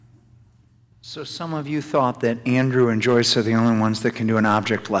So some of you thought that Andrew and Joyce are the only ones that can do an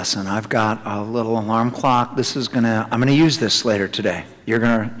object lesson. I've got a little alarm clock. I'm gonna use this later today. You're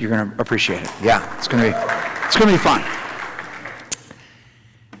gonna appreciate it. Yeah, it's gonna be fun.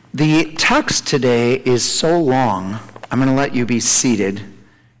 The text today is so long. I'm gonna let you be seated,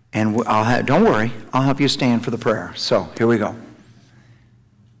 and don't worry, I'll help you stand for the prayer. So here we go.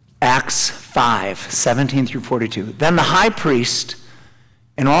 Acts 5:17 through 42. Then the high priest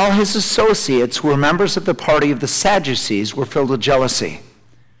and all his associates, who were members of the party of the Sadducees, were filled with jealousy.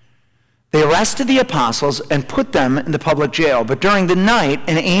 They arrested the apostles and put them in the public jail. But during the night,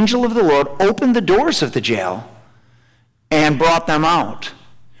 an angel of the Lord opened the doors of the jail and brought them out.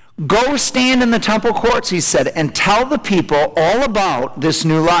 Go stand in the temple courts, he said, and tell the people all about this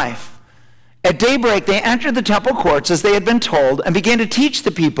new life. At daybreak, they entered the temple courts as they had been told and began to teach the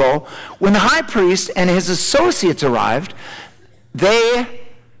people. When the high priest and his associates arrived, they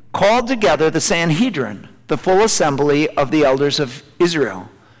called together the Sanhedrin, the full assembly of the elders of Israel,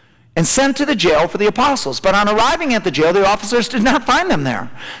 and sent to the jail for the apostles. But on arriving at the jail, the officers did not find them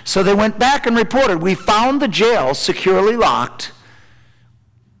there. So they went back and reported, "We found the jail securely locked,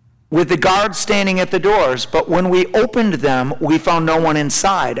 with the guards standing at the doors, but when we opened them, we found no one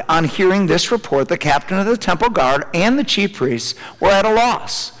inside." On hearing this report, the captain of the temple guard and the chief priests were at a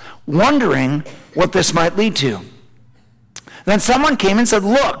loss, wondering what this might lead to. Then someone came and said,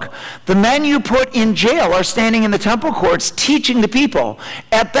 "Look, the men you put in jail are standing in the temple courts teaching the people."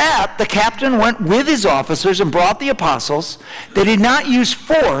 At that, the captain went with his officers and brought the apostles. They did not use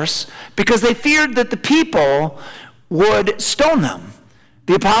force because they feared that the people would stone them.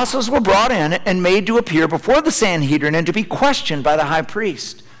 The apostles were brought in and made to appear before the Sanhedrin and to be questioned by the high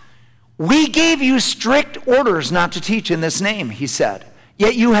priest. "We gave you strict orders not to teach in this name," he said.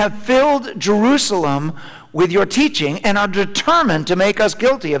 "Yet you have filled Jerusalem with your teaching and are determined to make us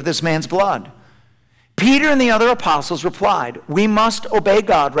guilty of this man's blood." Peter and the other apostles replied, "We must obey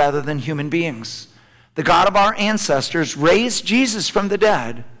God rather than human beings. The God of our ancestors raised Jesus from the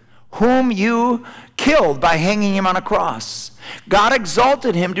dead, whom you killed by hanging him on a cross. God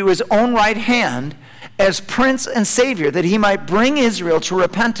exalted him to his own right hand as Prince and Savior, that he might bring Israel to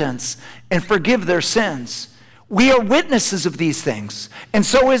repentance and forgive their sins. We are witnesses of these things, and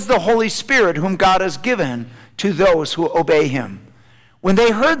so is the Holy Spirit, whom God has given to those who obey him." When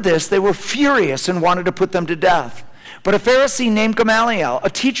they heard this, they were furious and wanted to put them to death. But a Pharisee named Gamaliel, a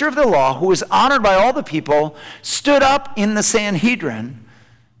teacher of the law who was honored by all the people, stood up in the Sanhedrin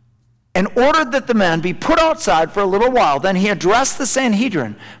and ordered that the men be put outside for a little while. Then he addressed the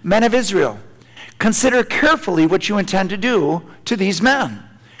Sanhedrin, "Men of Israel, consider carefully what you intend to do to these men.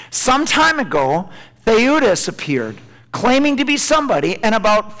 Some time ago, Theudas appeared, claiming to be somebody, and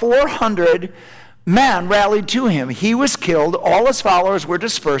about 400 men rallied to him. He was killed, all his followers were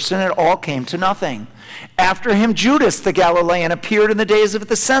dispersed, and it all came to nothing. After him, Judas the Galilean appeared in the days of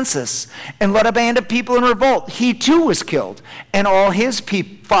the census and led a band of people in revolt. He too was killed, and all his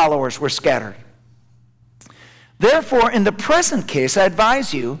followers were scattered. Therefore, in the present case, I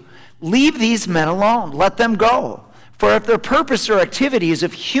advise you, leave these men alone. Let them go. For if their purpose or activity is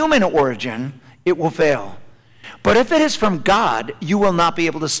of human origin, it will fail. But if it is from God, you will not be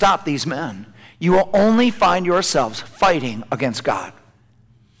able to stop these men. You will only find yourselves fighting against God."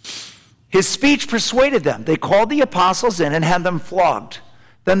 His speech persuaded them. They called the apostles in and had them flogged.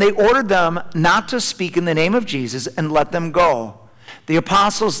 Then they ordered them not to speak in the name of Jesus and let them go. The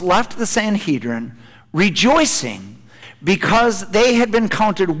apostles left the Sanhedrin, rejoicing because they had been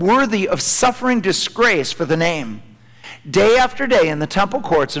counted worthy of suffering disgrace for the name. Day after day in the temple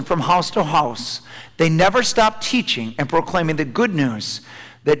courts and from house to house, they never stopped teaching and proclaiming the good news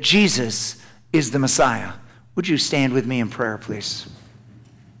that Jesus is the Messiah. Would you stand with me in prayer, please?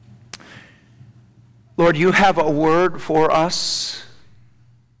 Lord, you have a word for us.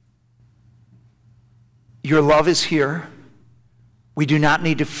 Your love is here. We do not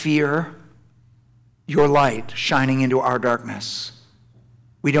need to fear your light shining into our darkness.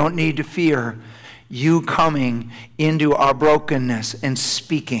 We don't need to fear you coming into our brokenness and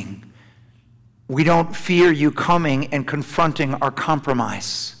speaking. We don't fear you coming and confronting our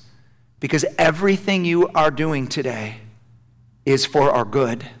compromise, because everything you are doing today is for our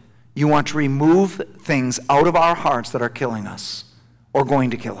good. You want to remove things out of our hearts that are killing us or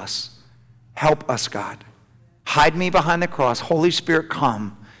going to kill us. Help us, God. Hide me behind the cross. Holy Spirit,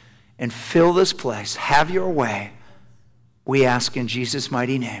 come and fill this place. Have your way. We ask in Jesus'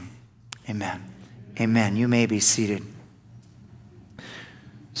 mighty name. Amen. Amen. You may be seated.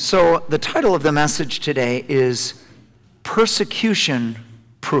 So the title of the message today is Persecution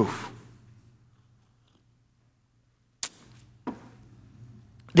Proof.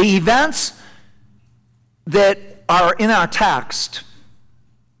 The events that are in our text,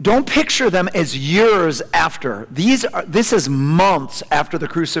 don't picture them as years after. This is months after the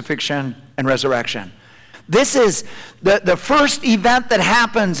crucifixion and resurrection. This is the first event that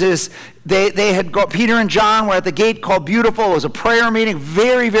happens is they had got, Peter and John were at the gate called Beautiful. It was a prayer meeting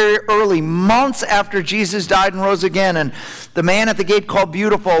very, very early, months after Jesus died and rose again. And the man at the gate called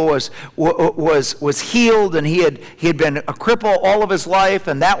Beautiful was healed, and he had been a cripple all of his life,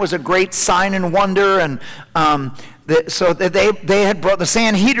 and that was a great sign and wonder. And so they had brought the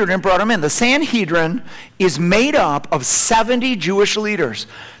Sanhedrin and brought him in. The Sanhedrin is made up of 70 Jewish leaders.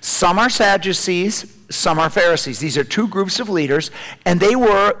 Some are Sadducees, some are Pharisees. These are two groups of leaders, and they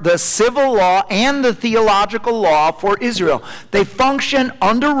were the civil law and the theological law for Israel. They functioned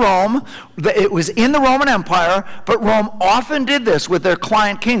under Rome. It was in the Roman Empire, but Rome often did this with their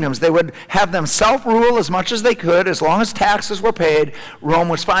client kingdoms. They would have them self-rule as much as they could, as long as taxes were paid. Rome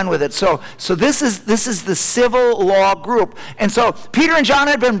was fine with it. So this is the civil law group. And so Peter and John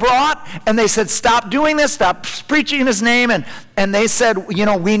had been brought, and they said, "Stop doing this. Stop preaching in his name." And they said,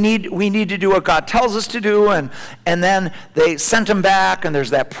 we need to do what God tells us to do. And then they sent him back, and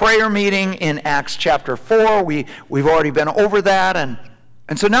there's that prayer meeting in Acts chapter 4. We've already been over that. And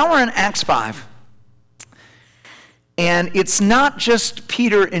so now we're in Acts 5. And it's not just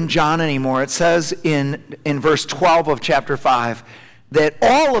Peter and John anymore. It says in verse 12 of chapter 5 that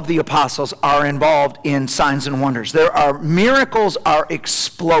all of the apostles are involved in signs and wonders. Miracles are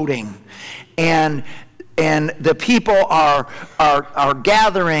exploding. And the people are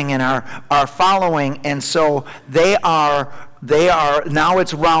gathering and are following, and so they are now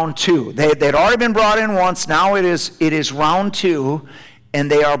it's round two. They'd already been brought in once. Now it is round two,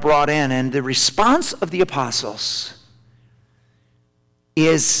 and they are brought in. And the response of the apostles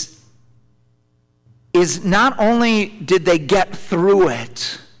is not only did they get through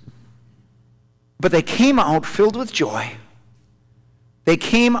it, but they came out filled with joy. They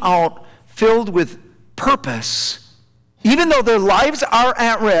came out filled with purpose. Even though their lives are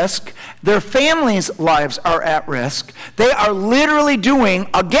at risk, their families' lives are at risk, they are literally doing,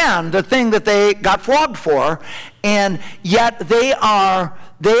 again, the thing that they got flogged for, and yet they are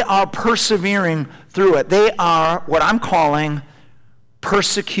persevering through it. They are what I'm calling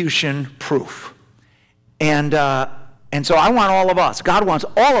persecution proof. And so I want all of us, God wants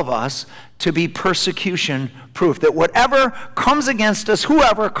all of us to be persecution proof, that whatever comes against us,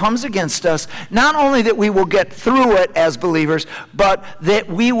 whoever comes against us, not only that we will get through it as believers, but that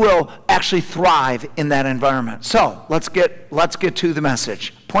we will actually thrive in that environment. So let's get to the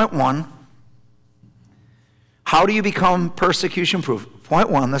message. Point 1, how do you become persecution proof? Point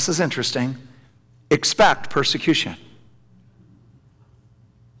 1, this is interesting. Expect persecution.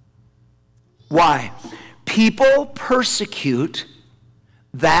 Why? People persecute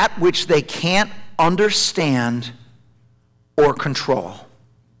that which they can't understand or control.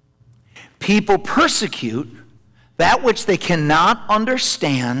 People persecute that which they cannot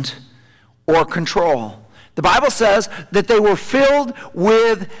understand or control. The Bible says that they were filled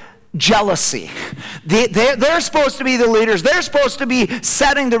with jealousy. They're supposed to be the leaders. They're supposed to be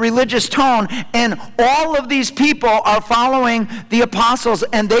setting the religious tone, and all of these people are following the apostles,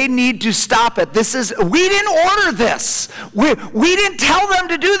 and they need to stop it. We didn't order this. We didn't tell them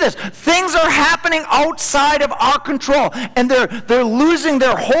to do this. Things are happening outside of our control, and they're losing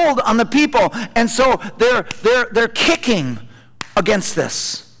their hold on the people, and so they're kicking against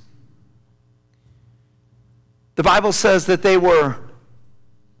this. The Bible says that they were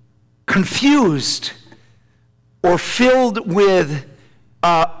confused or filled with,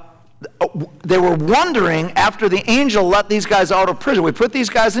 they were wondering after the angel let these guys out of prison. We put these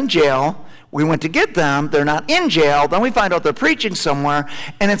guys in jail. We went to get them. They're not in jail. Then we find out they're preaching somewhere.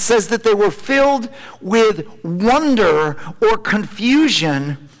 And it says that they were filled with wonder or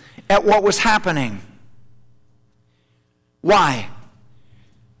confusion at what was happening. Why?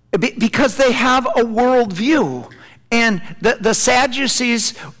 Because they have a worldview. And the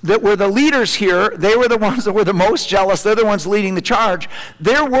Sadducees that were the leaders here, they were the ones that were the most jealous. They're the ones leading the charge.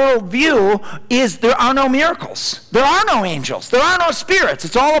 Their worldview is there are no miracles. There are no angels. There are no spirits.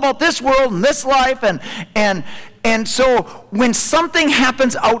 It's all about this world and this life. And so when something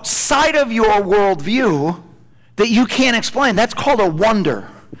happens outside of your worldview that you can't explain, that's called a wonder.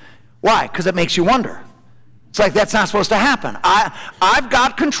 Why? Because it makes you wonder. It's like, that's not supposed to happen. I've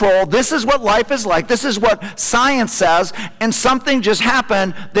got control. This is what life is like. This is what science says. And something just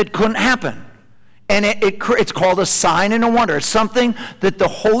happened that couldn't happen. And it's called a sign and a wonder. It's something that the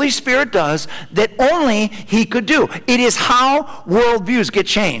Holy Spirit does that only He could do. It is how worldviews get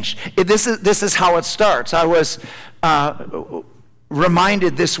changed. This is how it starts. I was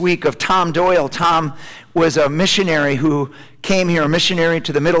reminded this week of Tom Doyle. Tom was a missionary who came here, a missionary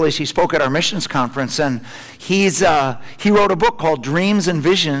to the Middle East. He spoke at our missions conference, and he wrote a book called Dreams and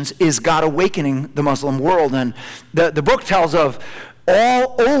Visions, Is God Awakening the Muslim World? And the book tells of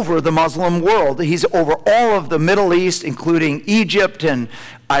all over the Muslim world. He's over all of the Middle East, including Egypt and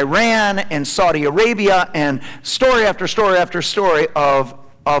Iran and Saudi Arabia, and story after story after story of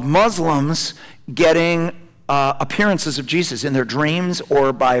Muslims getting appearances of Jesus in their dreams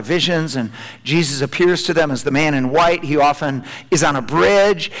or by visions, and Jesus appears to them as the man in white. He often is on a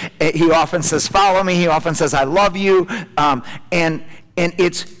bridge. He often says, "Follow me." He often says, "I love you," and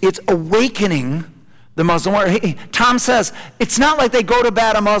it's awakening the Muslim world. Tom says it's not like they go to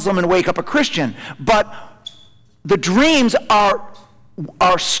bed a Muslim and wake up a Christian, but the dreams are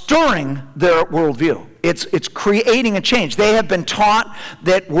stirring their worldview. It's creating a change. They have been taught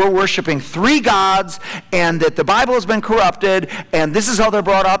that we're worshiping three gods and that the Bible has been corrupted, and this is how they're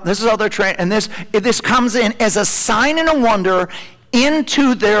brought up, this is how they're trained, and this comes in as a sign and a wonder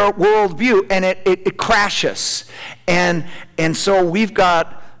into their worldview, and it crashes. And so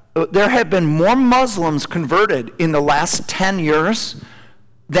there have been more Muslims converted in the last 10 years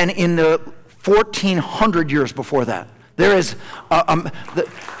than in the 1,400 years before that. There is,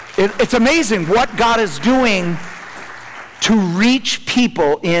 it's amazing what God is doing to reach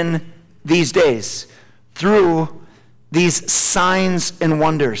people in these days through these signs and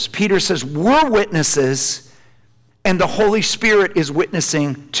wonders. Peter says, we're witnesses, and the Holy Spirit is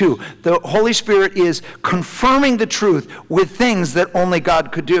witnessing too. The Holy Spirit is confirming the truth with things that only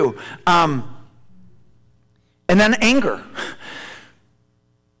God could do. And then anger.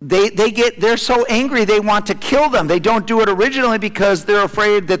 They're so angry they want to kill them. They don't do it originally because they're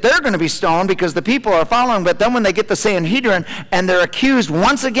afraid that they're going to be stoned because the people are following. But then when they get the Sanhedrin and they're accused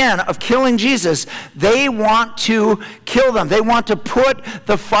once again of killing Jesus, they want to kill them. They want to put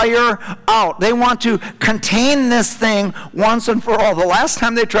the fire out. They want to contain this thing once and for all. The last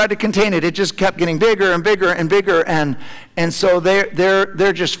time they tried to contain it, it just kept getting bigger and bigger and bigger, and so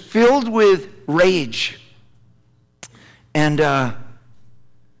they're just filled with rage. And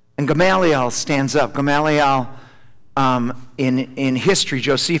Gamaliel stands up. Gamaliel, in history,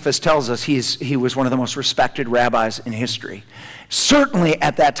 Josephus tells us he was one of the most respected rabbis in history. Certainly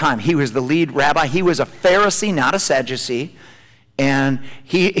at that time, he was the lead rabbi. He was a Pharisee, not a Sadducee. And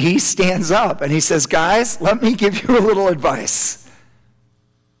he stands up and he says, guys, let me give you a little advice.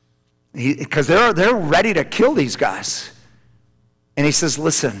 Because they're ready to kill these guys. And he says,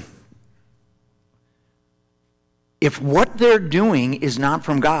 listen, if what they're doing is not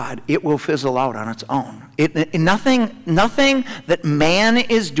from God, it will fizzle out on its own. Nothing that man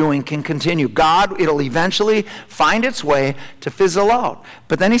is doing can continue. It'll eventually find its way to fizzle out.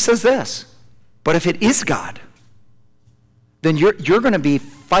 But then he says this, but if it is God, then you're going to be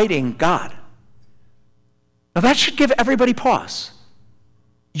fighting God. Now that should give everybody pause.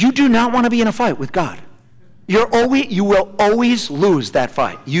 You do not want to be in a fight with God. You will always lose that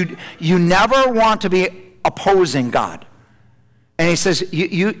fight. You never want to be opposing God. And he says,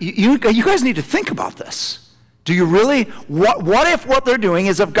 you guys need to think about this. Do you really? What if what they're doing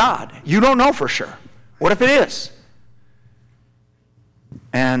is of God? You don't know for sure. What if it is?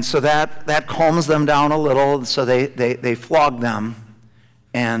 And so that calms them down a little, so they flog them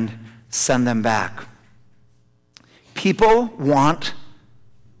and send them back. People want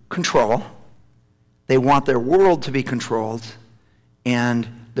control. They want their world to be controlled, and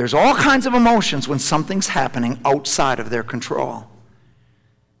there's all kinds of emotions when something's happening outside of their control.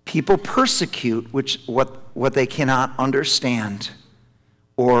 People persecute what they cannot understand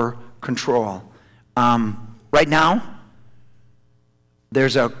or control. Right now,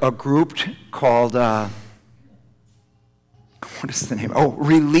 there's a group called, what is the name?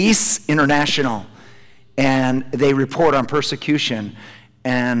 Release International. And they report on persecution.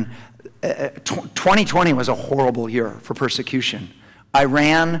 And 2020 was a horrible year for persecution.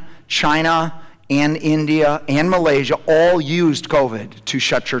 Iran, China, and India, and Malaysia all used COVID to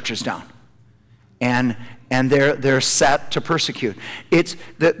shut churches down. And they're set to persecute. It's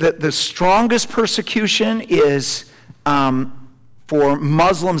the strongest persecution is for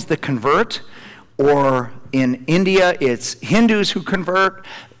Muslims that convert, or in India, it's Hindus who convert.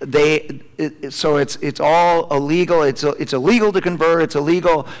 So it's all illegal. It's illegal to convert. It's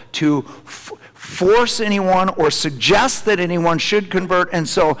illegal to force anyone or suggest that anyone should convert, and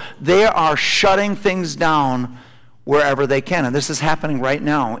so they are shutting things down wherever they can. And this is happening right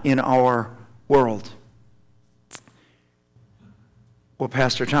now in our world. Well,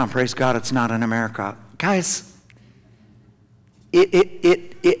 Pastor John, praise God, it's not in America. Guys,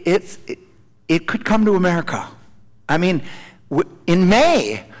 it could come to America. I mean, in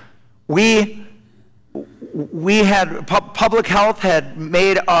May, we had public health had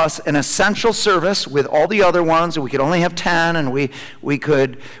made us an essential service with all the other ones, and we could only have 10, and we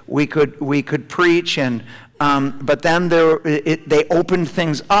could preach, and but then they opened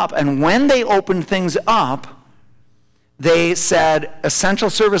things up, and when they opened things up, they said essential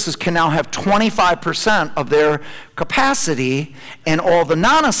services can now have 25% of their capacity, and all the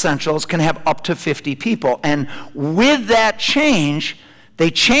non-essentials can have up to 50 people. And with that change,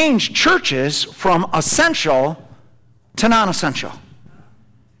 they changed churches from essential to non-essential.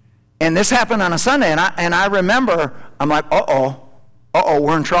 And this happened on a Sunday, and I remember, I'm like,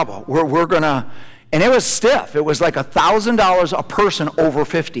 we're in trouble. We're gonna. And it was stiff. It was like $1,000 a person over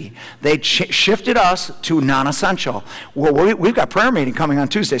 50. They shifted us to non-essential. Well, we've got prayer meeting coming on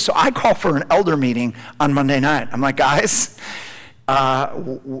Tuesday, so I call for an elder meeting on Monday night. I'm like, guys,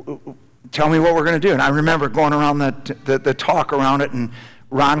 tell me what we're going to do. And I remember going around the talk around it, and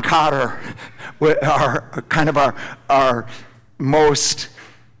Ron Cotter, our most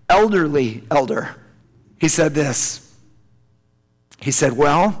elderly elder, he said this. He said,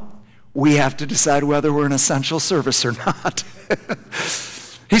 well, we have to decide whether we're an essential service or not.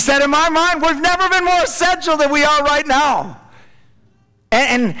 He said, in my mind, we've never been more essential than we are right now.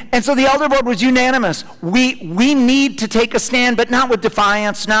 And so the elder board was unanimous. We need to take a stand, but not with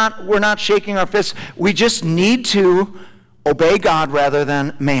defiance. We're not shaking our fists. We just need to obey God rather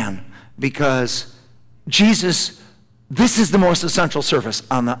than man, because Jesus, this is the most essential service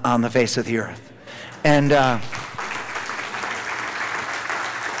on the face of the earth.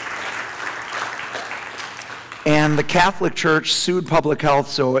 And the Catholic Church sued public health,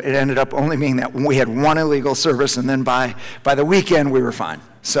 so it ended up only being that we had one illegal service, and then by the weekend we were fine.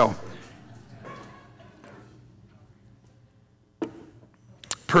 So,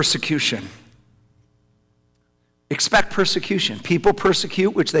 persecution. Expect persecution. People persecute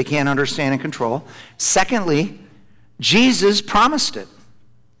which they can't understand and control. Secondly, Jesus promised it.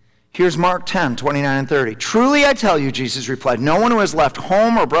 Here's Mark 10, 29 and 30. Truly I tell you, Jesus replied, no one who has left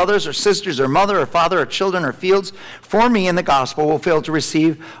home or brothers or sisters or mother or father or children or fields for me in the gospel will fail to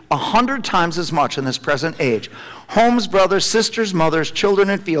receive 100 times as much in this present age. Homes, brothers, sisters, mothers, children,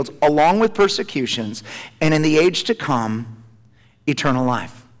 and fields, along with persecutions, and in the age to come, eternal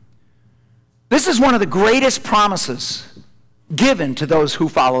life. This is one of the greatest promises given to those who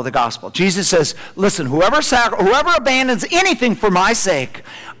follow the gospel. Jesus says, listen, whoever abandons anything for my sake,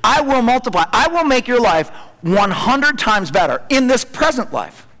 I will multiply. I will make your life 100 times better in this present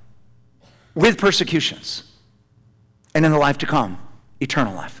life with persecutions, and in the life to come,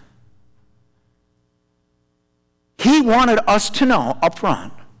 eternal life. He wanted us to know up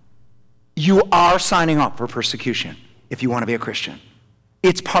front, you are signing up for persecution if you want to be a Christian.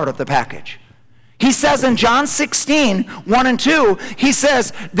 It's part of the package. He says in John 16, 1 and 2, he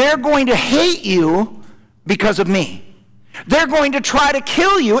says, they're going to hate you because of me. They're going to try to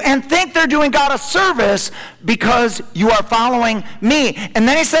kill you and think they're doing God a service because you are following me. And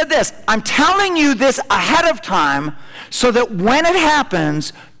then he said this, I'm telling you this ahead of time so that when it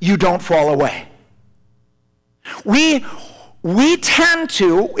happens, you don't fall away. We tend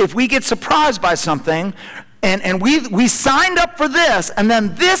to, if we get surprised by something, and we signed up for this, and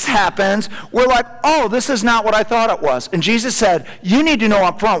then this happens, we're like, oh, this is not what I thought it was. And Jesus said, you need to know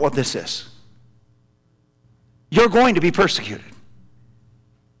up front what this is. You're going to be persecuted.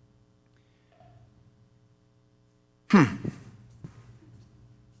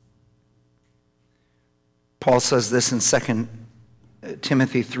 Paul says this in 2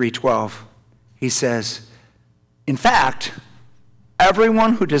 Timothy 3:12. He says, in fact,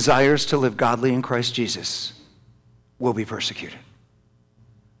 everyone who desires to live godly in Christ Jesus will be persecuted.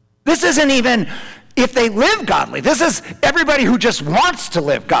 This isn't even if they live godly. This is everybody who just wants to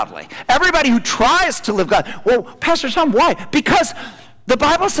live godly. Everybody who tries to live godly. Well, Pastor Tom, why? Because the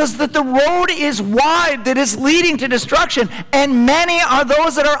Bible says that the road is wide that is leading to destruction, and many are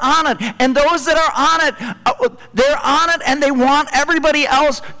those that are on it. And those that are on it, they're on it, and they want everybody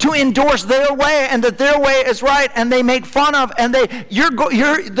else to endorse their way, and that their way is right, and they make fun of, and the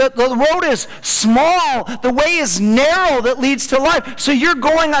road is small, the way is narrow that leads to life. So you're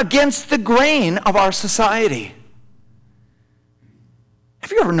going against the grain of our society.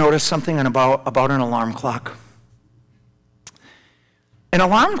 Have you ever noticed something about an alarm clock? An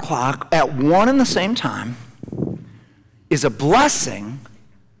alarm clock at one and the same time is a blessing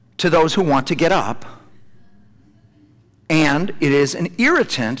to those who want to get up, and it is an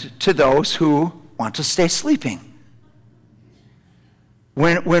irritant to those who want to stay sleeping.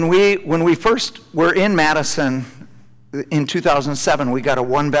 When we first were in Madison in 2007, we got a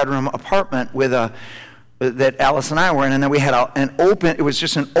one-bedroom apartment with a that Alice and I were in, and then we had it was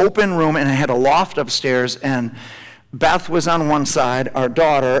just an open room, and it had a loft upstairs, and Beth was on one side, our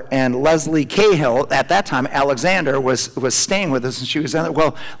daughter, and Leslie Cahill, at that time, Alexander, was staying with us, and she was on it.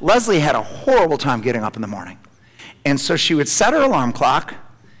 Well, Leslie had a horrible time getting up in the morning. And so she would set her alarm clock,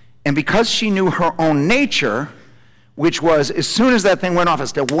 and because she knew her own nature, which was as soon as that thing went off,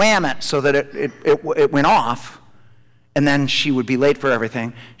 it's to wham it so that it went off, and then she would be late for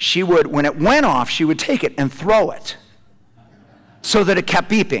everything. She would, when it went off, she would take it and throw it so that it kept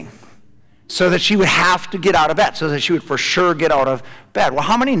beeping, so that she would have to get out of bed, so that she would for sure get out of bed. Well,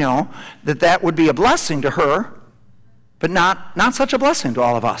 how many know that that would be a blessing to her, but not such a blessing to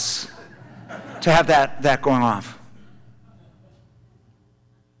all of us to have that going off?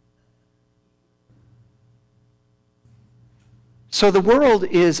 So the world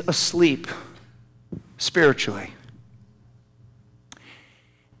is asleep spiritually.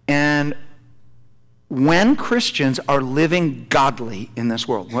 And when Christians are living godly in this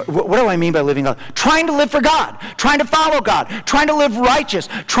world, what do I mean by living godly? Trying to live for God, trying to follow God, trying to live righteous,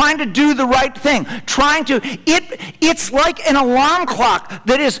 trying to do the right thing, it's like an alarm clock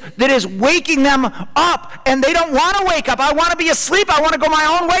that is waking them up, and they don't want to wake up. I want to be asleep. I want to go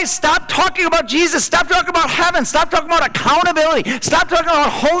my own way. Stop talking about Jesus. Stop talking about heaven. Stop talking about accountability. Stop talking about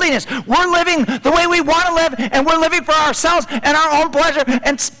holiness. We're living the way we want to live, and we're living for ourselves and our own pleasure,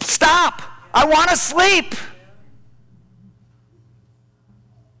 and stop. I want to sleep.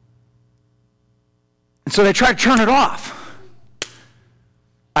 And so they try to turn it off.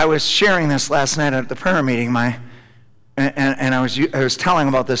 I was sharing this last night at the prayer meeting, and I was telling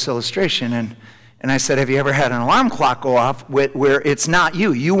about this illustration, and I said, have you ever had an alarm clock go off where it's not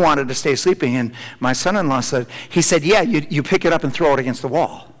you? You wanted to stay sleeping. And my son-in-law said, yeah, you pick it up and throw it against the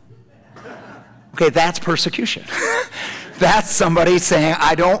wall. Okay, that's persecution. That's somebody saying,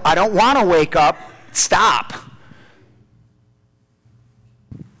 I don't want to wake up. Stop.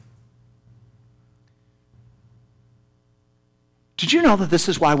 Did you know that this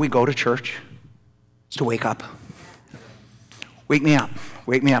is why we go to church? It's to wake up. Wake me up.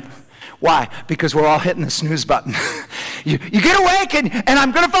 Wake me up. Why? Because we're all hitting the snooze button. you get awake and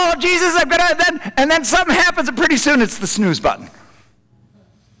I'm going to follow Jesus. And then something happens, and pretty soon it's the snooze button.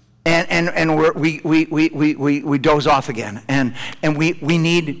 And we doze off again, and we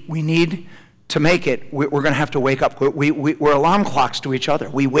need to make it. We're going to have to wake up. We're alarm clocks to each other.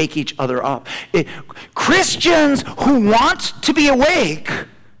 We wake each other up. Christians who want to be awake,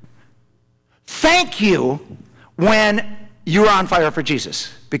 thank you when you're on fire for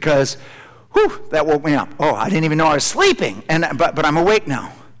Jesus, because that woke me up. Oh, I didn't even know I was sleeping, but I'm awake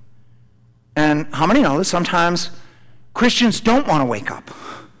now. And how many know that sometimes Christians don't want to wake up?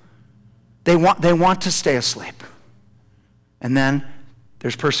 They want to stay asleep. And then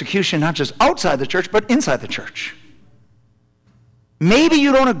there's persecution, not just outside the church, but inside the church. Maybe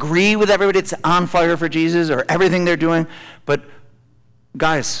you don't agree with everybody that's on fire for Jesus or everything they're doing, but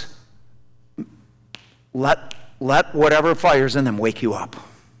guys, let whatever fire's in them wake you up.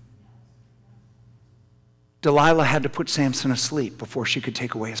 Delilah had to put Samson asleep before she could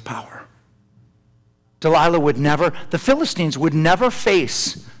take away his power. The Philistines would never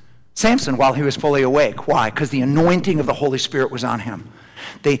face Samson while he was fully awake. Why? Because the anointing of the Holy Spirit was on him.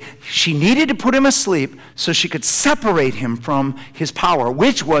 She needed to put him asleep so she could separate him from his power,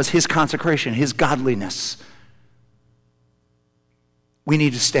 which was his consecration, his godliness. We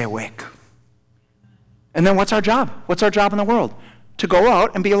need to stay awake. And then what's our job? What's our job in the world? To go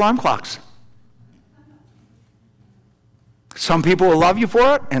out and be alarm clocks. Some people will love you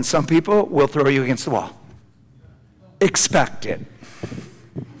for it, and some people will throw you against the wall. Expect it.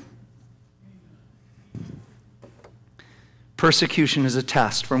 Persecution is a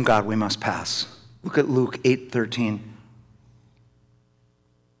test from God we must pass. Look at Luke 8:13.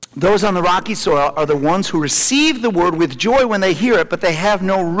 Those on the rocky soil are the ones who receive the word with joy when they hear it, but they have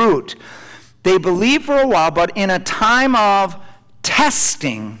no root. They believe for a while, but in a time of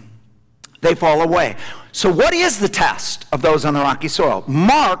testing, they fall away. So what is the test of those on the rocky soil?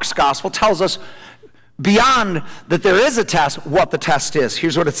 Mark's gospel tells us beyond that there is a test, what the test is.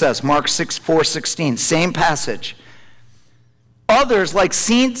 Here's what it says, Mark 4:16, same passage. Others, like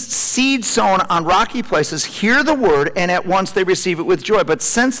seed sown on rocky places, hear the word, and at once they receive it with joy. But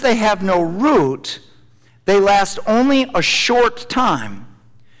since they have no root, they last only a short time.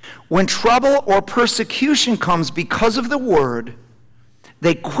 When trouble or persecution comes because of the word,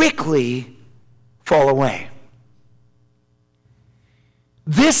 they quickly fall away.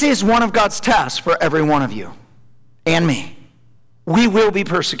 This is one of God's tests for every one of you and me. We will be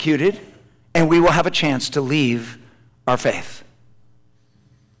persecuted, and we will have a chance to leave our faith.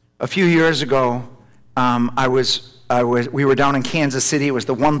 A few years ago, we were down in Kansas City. It was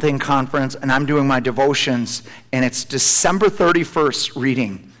the One Thing Conference, and I'm doing my devotions, and it's December 31st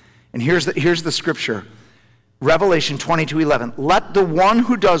reading. And here's the scripture, Revelation 22:11. Let the one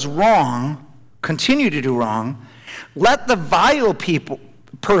who does wrong continue to do wrong. Let the vile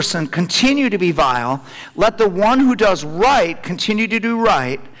person continue to be vile. Let the one who does right continue to do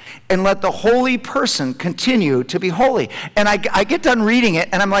right. And let the holy person continue to be holy. And I get done reading it,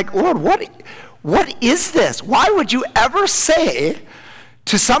 and I'm like, Lord, what is this? Why would you ever say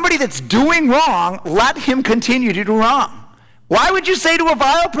to somebody that's doing wrong, let him continue to do wrong? Why would you say to a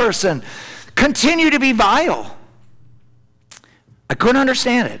vile person, continue to be vile? I couldn't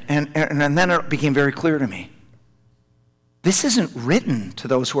understand it, and then it became very clear to me. This isn't written to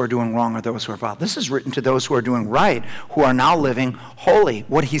those who are doing wrong or those who are vile. This is written to those who are doing right, who are now living holy.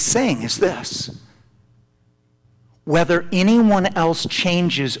 What he's saying is this: whether anyone else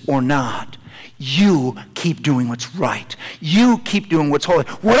changes or not, you keep doing what's right. You keep doing what's holy.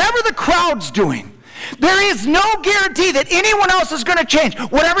 Whatever the crowd's doing, there is no guarantee that anyone else is going to change.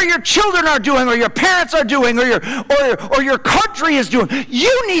 Whatever your children are doing, or your parents are doing, or your country is doing,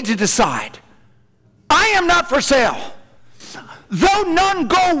 you need to decide. I am not for sale. Though none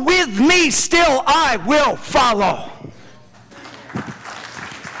go with me, still I will follow.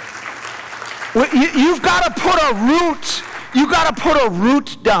 You've got to put a root. You've got to put a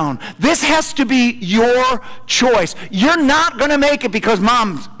root down. This has to be your choice. You're not going to make it because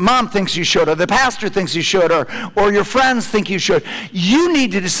mom thinks you should, or the pastor thinks you should, or your friends think you should. You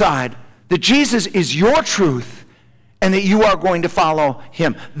need to decide that Jesus is your truth and that you are going to follow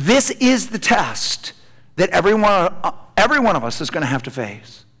him. This is the test that every one of us is going to have to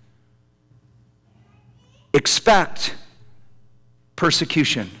face. Expect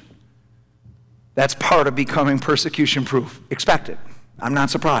persecution. That's part of becoming persecution proof. Expect it. I'm not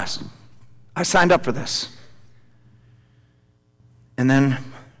surprised. I signed up for this. And then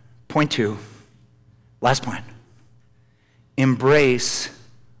point 2, last point. Embrace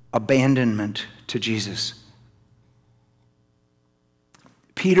abandonment to Jesus.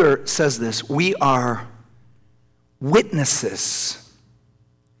 Peter says this: we are witnesses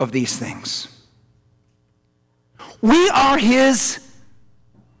of these things. We are his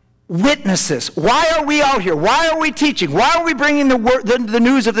witnesses. Why are we out here? Why are we teaching? Why are we bringing the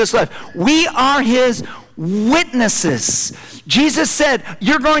news of this life? We are his witnesses. Jesus said,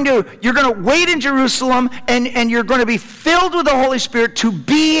 you're going to wait in Jerusalem, and you're going to be filled with the Holy Spirit to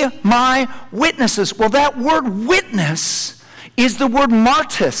be my witnesses. Well, that word witness is the word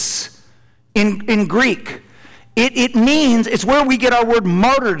martyrs in Greek. It means, it's where we get our word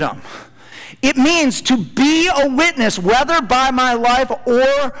martyrdom. It means to be a witness, whether by my life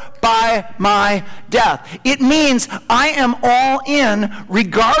or by my death. It means I am all in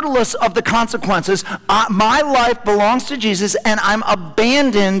regardless of the consequences. My life belongs to Jesus, and I'm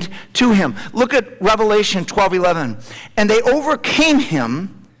abandoned to him. Look at Revelation 12:11. And they overcame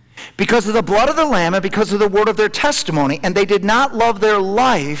him because of the blood of the Lamb and because of the word of their testimony, and they did not love their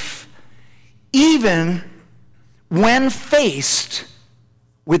life even when faced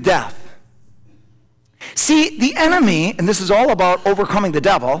with death. See, the enemy, and this is all about overcoming the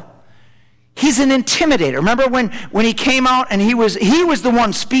devil, he's an intimidator. Remember when he came out and he was the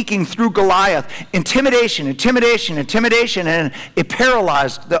one speaking through Goliath. Intimidation, and it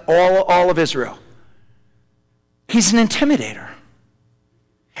paralyzed all of Israel. He's an intimidator.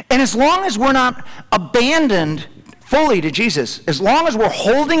 And as long as we're not abandoned fully to Jesus, as long as we're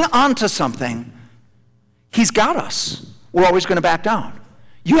holding on to something, he's got us. We're always going to back down.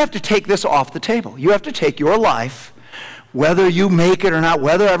 You have to take this off the table. You have to take your life, whether you make it or not,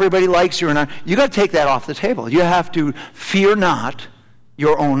 whether everybody likes you or not, you got to take that off the table. You have to fear not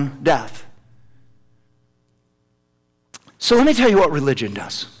your own death. So let me tell you what religion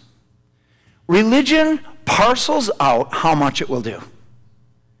does. Religion parcels out how much it will do.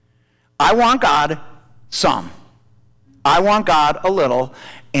 I want God some. I want God a little.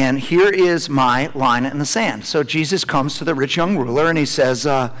 And here is my line in the sand. So Jesus comes to the rich young ruler and he says,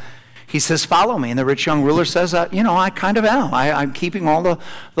 follow me. And the rich young ruler says, I kind of am. I'm keeping all the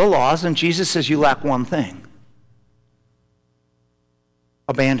laws. And Jesus says, you lack one thing.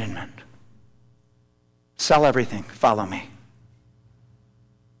 Abandonment. Sell everything. Follow me.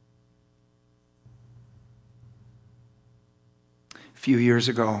 A few years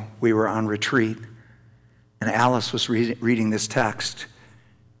ago, we were on retreat, and Alice was reading this text.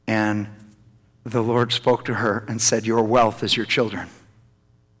 And the Lord spoke to her and said, your wealth is your children.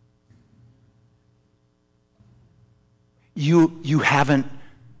 You haven't,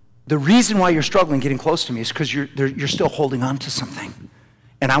 the reason why you're struggling getting close to me is because you're still holding on to something.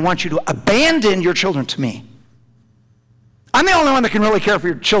 and I want you to abandon your children to me. I'm the only one that can really care for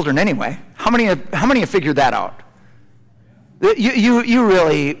your children anyway. How many have figured that out? You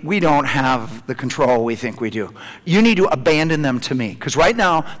really, we don't have the control we think we do. You need to abandon them to me, because right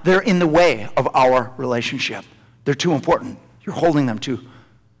now they're in the way of our relationship. They're too important. You're holding them to.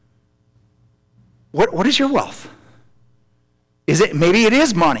 What is your wealth? Maybe it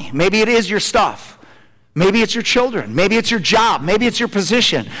is money. Maybe it is your stuff. Maybe it's your children. Maybe it's your job. Maybe it's your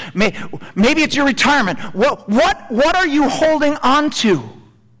position. Maybe it's your retirement. What are you holding on to?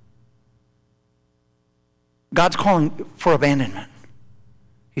 God's calling for abandonment.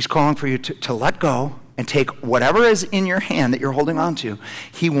 He's calling for you to let go and take whatever is in your hand that you're holding on to.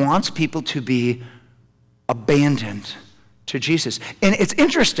 He wants people to be abandoned to Jesus. And it's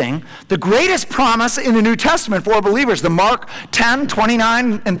interesting, the greatest promise in the New Testament for believers, the Mark 10,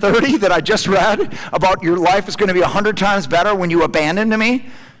 29, and 30 that I just read about your life is going to be 100 times better when you abandon to me,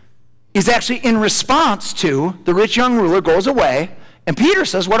 is actually in response to the rich young ruler goes away, and Peter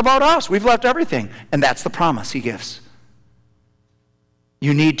says, what about us? We've left everything. And that's the promise he gives.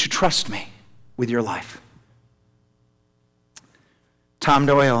 You need to trust me with your life. Tom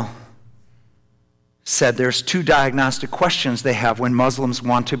Doyle said there's 2 diagnostic questions they have when Muslims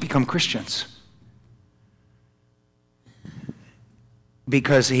want to become Christians.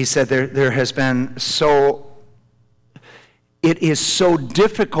 Because he said there has been it is so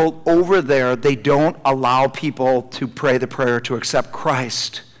difficult over there, they don't allow people to pray the prayer to accept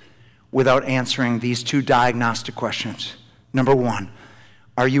Christ without answering these 2 diagnostic questions. Number 1,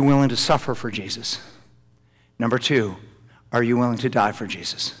 are you willing to suffer for Jesus? Number 2, are you willing to die for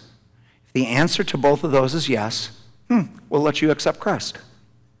Jesus? If the answer to both of those is yes, we'll let you accept Christ.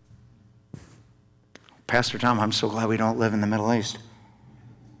 Pastor Tom, I'm so glad we don't live in the Middle East.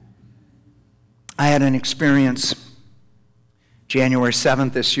 I had an experience January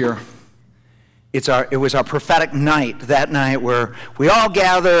 7th this year. It was our prophetic night, that night where we all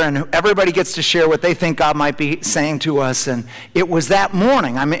gather and everybody gets to share what they think God might be saying to us. And it was that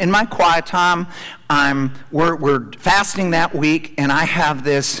morning. I'm in my quiet time. We're fasting that week, and I have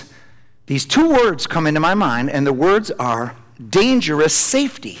these 2 words come into my mind, and the words are dangerous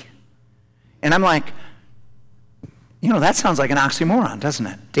safety. And I'm like, that sounds like an oxymoron, doesn't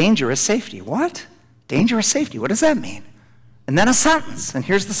it? Dangerous safety. What? Dangerous safety. What does that mean? And then a sentence, and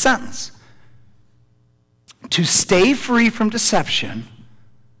here's the sentence. To stay free from deception,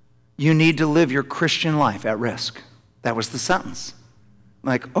 you need to live your Christian life at risk. That was the sentence. I'm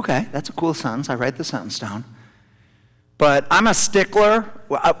like, okay, that's a cool sentence. I write the sentence down. But I'm a stickler,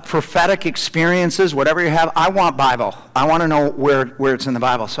 prophetic experiences, whatever you have, I want Bible. I want to know where it's in the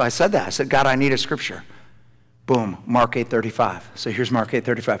Bible. So I said that. I said, God, I need a scripture. Boom, Mark 8:35. So here's Mark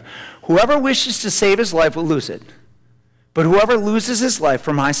 8:35. Whoever wishes to save his life will lose it. But whoever loses his life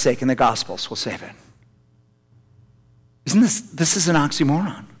for my sake in the Gospels will save it. Isn't this is an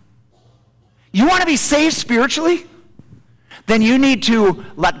oxymoron? You want to be saved spiritually? Then you need to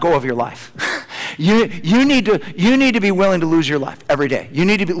let go of your life. You need to be willing to lose your life every day. You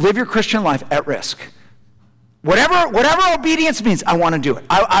need to live your Christian life at risk. Whatever obedience means, I want to do it.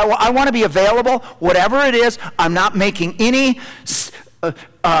 I want to be available. Whatever it is, I'm not making any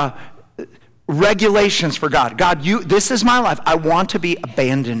regulations for God. God, this is my life. I want to be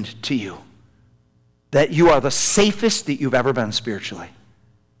abandoned to you. That you are the safest that you've ever been spiritually.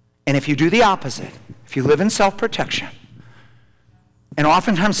 And if you do the opposite, if you live in self-protection, and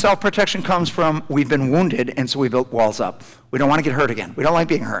oftentimes self-protection comes from we've been wounded, and so we built walls up. We don't want to get hurt again. We don't like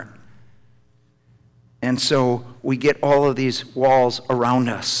being hurt. And so we get all of these walls around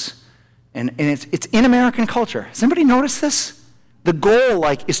us. And it's in American culture. Has anybody noticed this? The goal,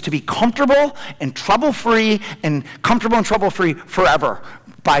 is to be comfortable and trouble-free forever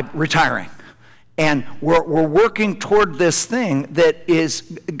by retiring. And we're working toward this thing that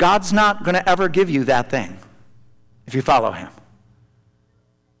is, God's not going to ever give you that thing if you follow him.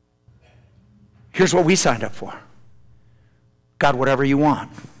 Here's what we signed up for. God, whatever you want.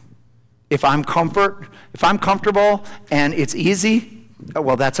 If I'm comfortable and it's easy,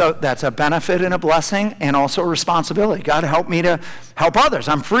 well, that's a benefit and a blessing and also a responsibility. God, help me to help others.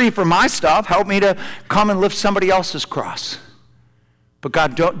 I'm free from my stuff. Help me to come and lift somebody else's cross. But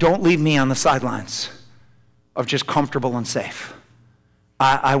God, don't leave me on the sidelines of just comfortable and safe.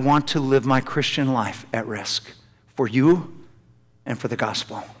 I want to live my Christian life at risk for you and for the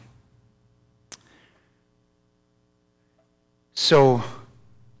gospel. So,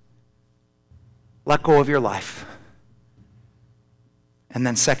 let go of your life. And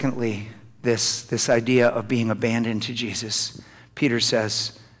then secondly, this idea of being abandoned to Jesus. Peter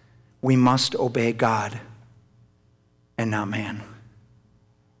says, we must obey God and not man.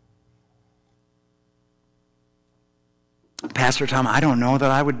 Pastor Tom, I don't know that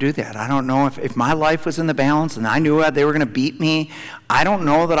I would do that. I don't know if my life was in the balance and I knew they were going to beat me, I don't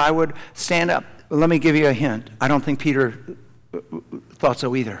know that I would stand up. Let me give you a hint. I don't think Peter thought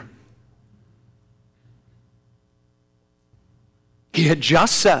so either. He had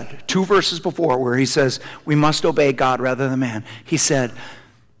just said 2 verses before where he says, we must obey God rather than man. He said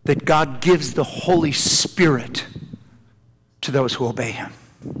that God gives the Holy Spirit to those who obey him.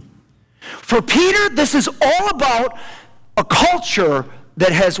 For Peter, this is all about a culture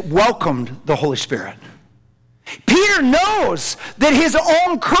that has welcomed the Holy Spirit. Peter knows that his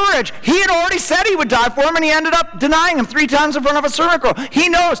own courage, he had already said he would die for him, and he ended up denying him 3 times in front of a servant girl. He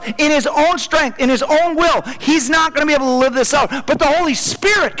knows in his own strength, in his own will, he's not going to be able to live this out. But the Holy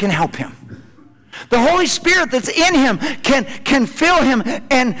Spirit can help him. The Holy Spirit that's in him can fill him,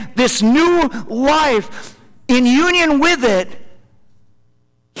 and this new life, in union with it,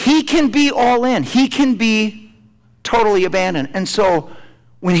 he can be all in. He can be totally abandoned. And so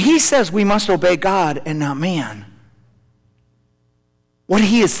when he says we must obey God and not man, what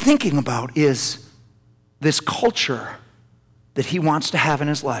he is thinking about is this culture that he wants to have in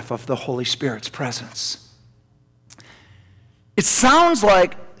his life of the Holy Spirit's presence. It sounds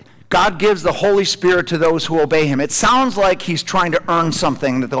like God gives the Holy Spirit to those who obey him. It sounds like he's trying to earn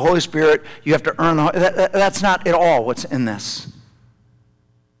something, that the Holy Spirit, you have to earn. That's not at all what's in this.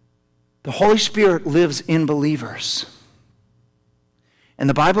 The Holy Spirit lives in believers. And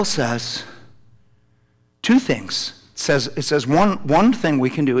the Bible says 2 things. It says one thing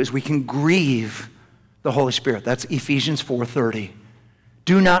we can do is we can grieve the Holy Spirit. That's Ephesians 4:30.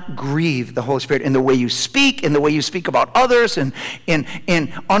 Do not grieve the Holy Spirit in the way you speak, in the way you speak about others, and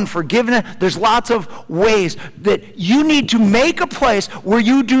in unforgiveness. There's lots of ways that you need to make a place where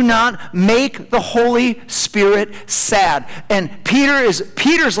you do not make the Holy Spirit sad. And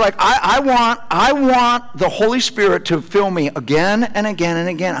Peter's like, I want the Holy Spirit to fill me again and again and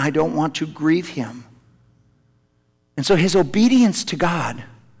again. I don't want to grieve him. And so his obedience to God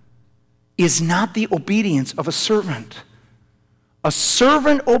is not the obedience of a servant. A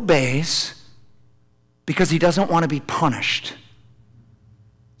servant obeys because he doesn't want to be punished.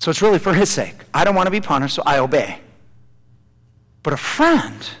 So it's really for his sake. I don't want to be punished, so I obey. But a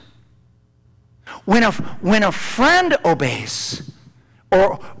friend, when a friend obeys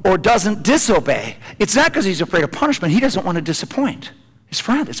or doesn't disobey, it's not because he's afraid of punishment. He doesn't want to disappoint his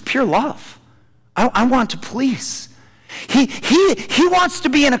friend. It's pure love. I want to please. He wants to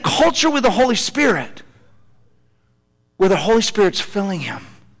be in a culture with the Holy Spirit, where the Holy Spirit's filling him.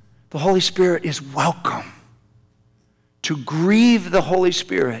 The Holy Spirit is welcome. To grieve the Holy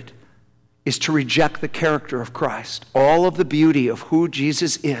Spirit is to reject the character of Christ. All of the beauty of who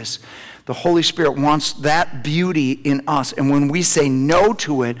Jesus is, the Holy Spirit wants that beauty in us. And when we say no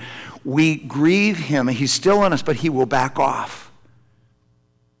to it, we grieve him. He's still in us, but he will back off.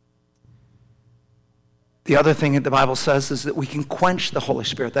 The other thing that the Bible says is that we can quench the Holy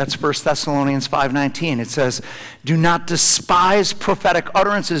Spirit. That's 1 Thessalonians 5:19. It says, do not despise prophetic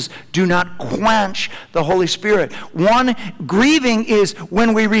utterances. Do not quench the Holy Spirit. One, grieving is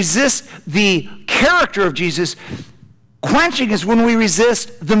when we resist the character of Jesus. Quenching is when we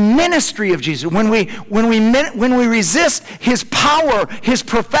resist the ministry of Jesus. When we resist his power, his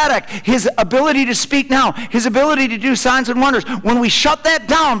prophetic, his ability to speak now, his ability to do signs and wonders. When we shut that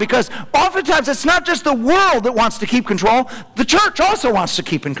down, because oftentimes it's not just the world that wants to keep control. The church also wants to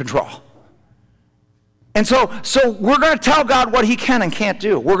keep in control. And so we're going to tell God what he can and can't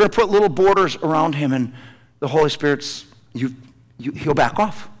do. We're going to put little borders around him, and the Holy Spirit's, he'll back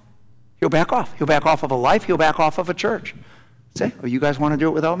off. He'll back off. He'll back off of a life. He'll back off of a church. Say, oh, you guys want to do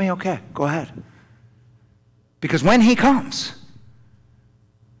it without me? Okay, go ahead. Because when he comes,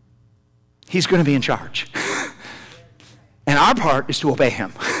 he's going to be in charge. And our part is to obey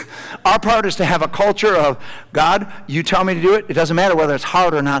him. Our part is to have a culture of, God, you tell me to do it. It doesn't matter whether it's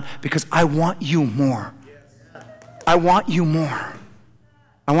hard or not, because I want you more. I want you more.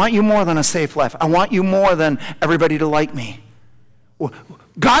 I want you more than a safe life. I want you more than everybody to like me.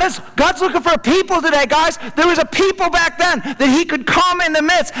 God's looking for a people today, guys. There was a people back then that he could come in the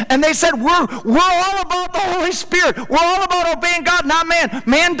midst, and they said, we're all about the Holy Spirit. We're all about obeying God, not man.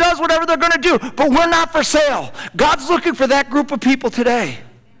 Man does whatever they're going to do, but we're not for sale. God's looking for that group of people today.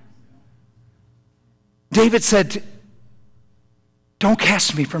 David said, don't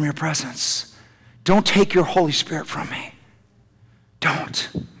cast me from your presence. Don't take your Holy Spirit from me. Don't.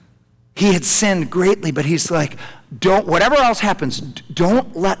 He had sinned greatly, but he's like, whatever else happens,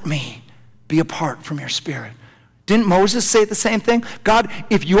 don't let me be apart from your Spirit. Didn't Moses say the same thing? God,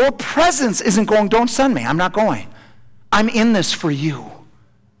 if your presence isn't going, don't send me. I'm not going. I'm in this for you.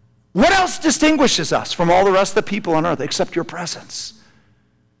 What else distinguishes us from all the rest of the people on earth except your presence?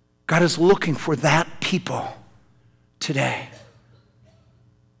 God is looking for that people today.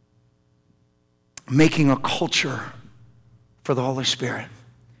 Making a culture for the Holy Spirit.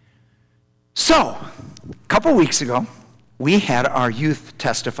 So, a couple weeks ago, we had our youth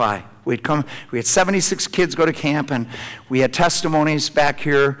testify. We had 76 kids go to camp, and we had testimonies back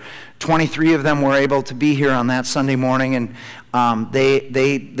here. 23 of them were able to be here on that Sunday morning, and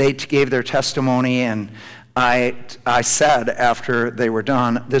they gave their testimony, and I said after they were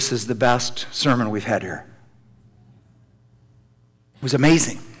done, this is the best sermon we've had here. It was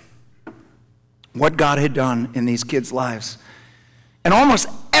amazing what God had done in these kids' lives. And almost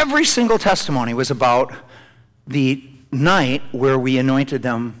every single testimony was about the night where we anointed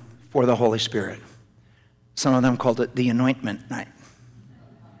them for the Holy Spirit. Some of them called it the anointment night.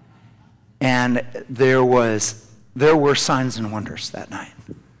 And there were signs and wonders that night.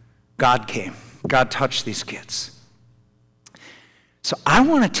 God came. God touched these kids. So I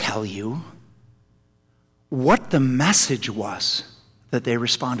want to tell you what the message was that they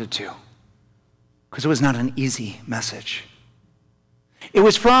responded to, because it was not an easy message. It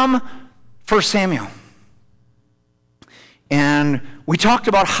was from 1 Samuel. And we talked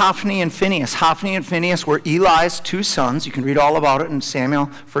about Hophni and Phinehas. Hophni and Phinehas were Eli's two sons. You can read all about it in 1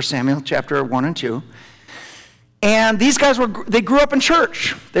 Samuel chapter 1 and 2. And these guys they grew up in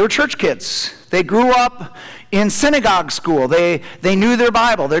church. They were church kids. They grew up in synagogue school. They knew their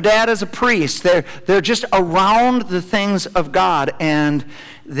Bible. Their dad is a priest. They're just around the things of God. And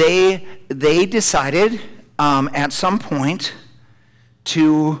they decided at some point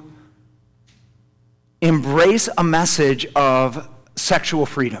to embrace a message of sexual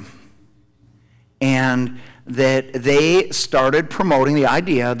freedom. And that they started promoting the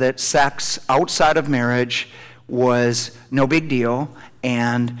idea that sex outside of marriage was no big deal,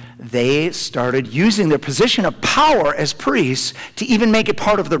 and they started using their position of power as priests to even make it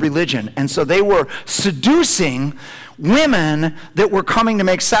part of the religion. And so they were seducing women that were coming to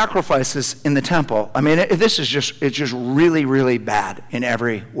make sacrifices in the temple. I mean, it's just really, really bad in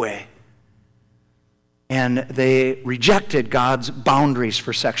every way. And they rejected God's boundaries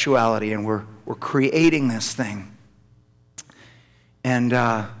for sexuality and were creating this thing. And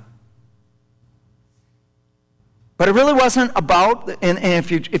but it really wasn't about, and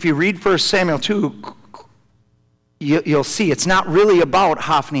if you read 1 Samuel 2, you'll see it's not really about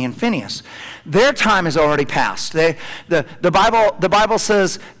Hophni and Phinehas. Their time has already passed. The Bible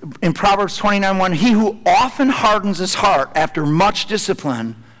says in Proverbs 29:1, he who often hardens his heart after much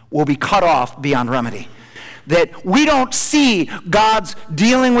discipline will be cut off beyond remedy. That we don't see God's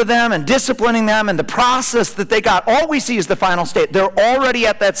dealing with them and disciplining them and the process that they got. All we see is the final state. They're already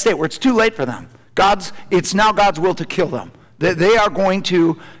at that state where it's too late for them. It's now God's will to kill them. They are going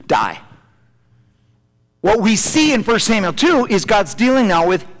to die. What we see in 1 Samuel 2 is God's dealing now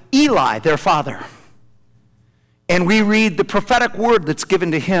with Eli, their father. And we read the prophetic word that's given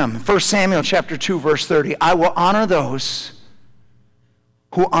to him. 1 Samuel chapter 2, verse 30. I will honor those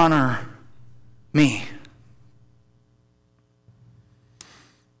who honor me.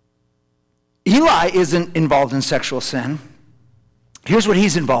 Eli isn't involved in sexual sin. Here's what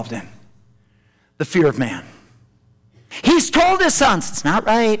he's involved in. The fear of man. He's told his sons, it's not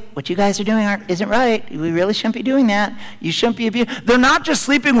right. What you guys are doing isn't right. We really shouldn't be doing that. You shouldn't be abusing. They're not just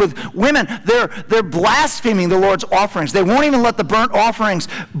sleeping with women. They're blaspheming the Lord's offerings. They won't even let the burnt offerings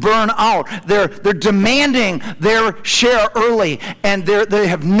burn out. They're demanding their share early, and they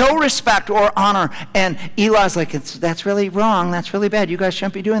have no respect or honor. And Eli's like, that's really wrong. That's really bad. You guys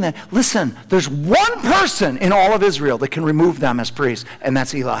shouldn't be doing that. Listen, there's one person in all of Israel that can remove them as priests, and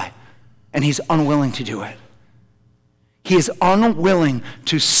that's Eli. And he's unwilling to do it. He is unwilling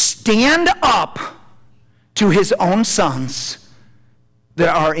to stand up to his own sons that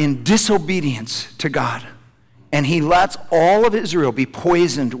are in disobedience to God. And he lets all of Israel be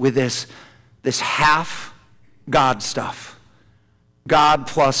poisoned with this half God stuff. God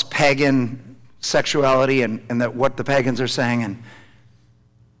plus pagan sexuality and what the pagans are saying.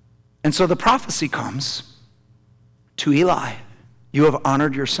 And so the prophecy comes to Eli. You have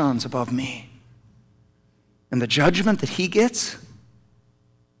honored your sons above me. And the judgment that he gets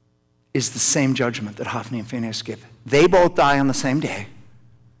is the same judgment that Hophni and Phinehas give. They both die on the same day,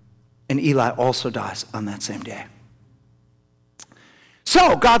 and Eli also dies on that same day.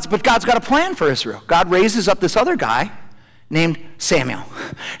 So, God's got a plan for Israel. God raises up this other guy named Samuel.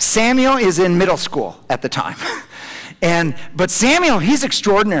 Samuel is in middle school at the time. But Samuel, he's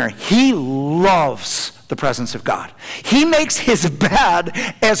extraordinary. He loves the presence of God. He makes his bed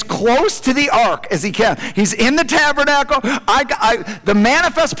as close to the ark as he can. He's in the tabernacle. The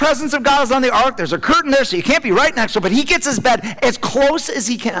manifest presence of God is on the ark. There's a curtain there, so you can't be right next to it, but he gets his bed as close as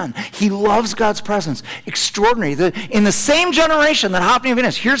he can. He loves God's presence. Extraordinary. In the same generation that Hophni and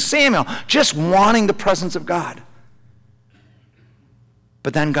Phinehas, here's Samuel just wanting the presence of God.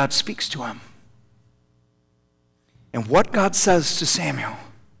 But then God speaks to him. And what God says to Samuel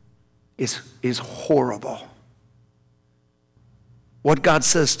is horrible. What God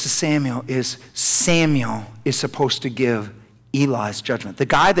says to Samuel is supposed to give Eli's judgment. The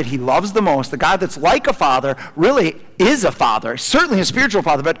guy that he loves the most, the guy that's like a father, really is a father, certainly a spiritual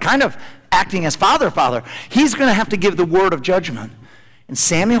father, but kind of acting as father. He's going to have to give the word of judgment. And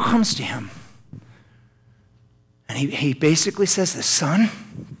Samuel comes to him. And he basically says this, son,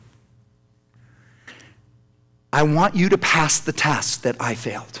 I want you to pass the test that I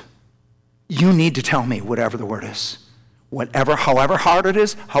failed. You need to tell me whatever the word is. However hard it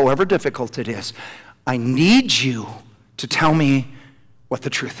is, however difficult it is. I need you to tell me what the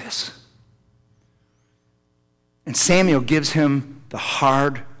truth is. And Samuel gives him the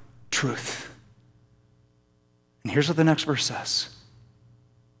hard truth. And here's what the next verse says.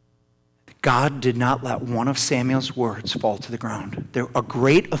 God did not let one of Samuel's words fall to the ground. A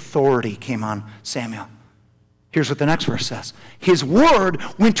great authority came on Samuel. Here's what the next verse says. His word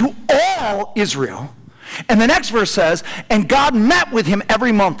went to all Israel. And the next verse says, and God met with him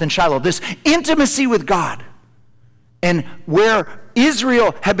every month in Shiloh. This intimacy with God. And where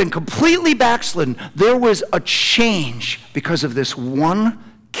Israel had been completely backslidden, there was a change because of this one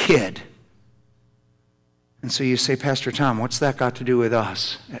kid. And so you say, Pastor Tom, what's that got to do with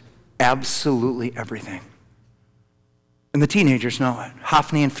us? Absolutely everything. And the teenagers know it.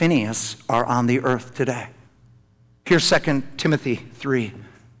 Hophni and Phinehas are on the earth today. Here's 2 Timothy 3.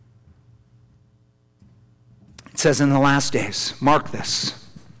 It says, in the last days, mark this,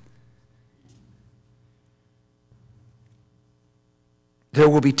 there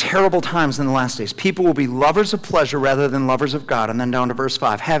will be terrible times in the last days. People will be lovers of pleasure rather than lovers of God. And then down to verse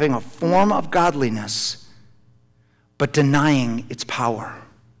 5, having a form of godliness, but denying its power.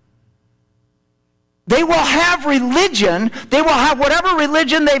 They will have religion. They will have whatever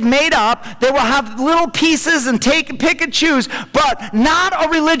religion they've made up. They will have little pieces and pick and choose, but not a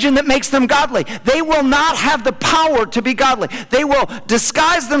religion that makes them godly. They will not have the power to be godly. They will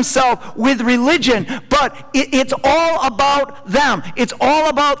disguise themselves with religion, but it's all about them. It's all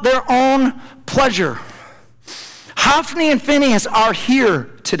about their own pleasure. Hophni and Phinehas are here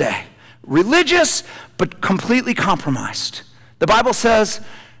today, religious but completely compromised. The Bible says,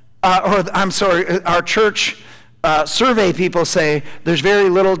 our church survey people say there's very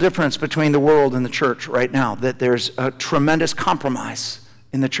little difference between the world and the church right now, that there's a tremendous compromise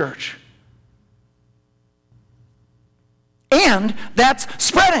in the church. And that's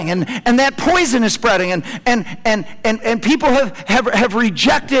spreading, and that poison is spreading, and people have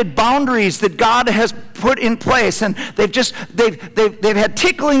rejected boundaries that God has put in place, and they've had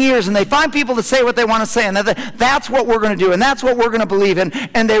tickling ears, and they find people to say what they want to say, and that's what we're going to do, and that's what we're going to believe in,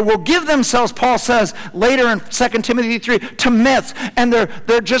 and they will give themselves, Paul says later in 2 Timothy 3, to myths, and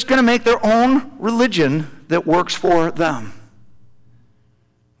they're just going to make their own religion that works for them.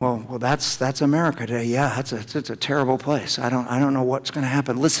 Well, that's America today. Yeah, it's a terrible place. I don't know what's going to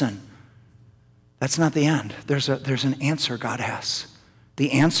happen. Listen, that's not the end. There's an answer God has.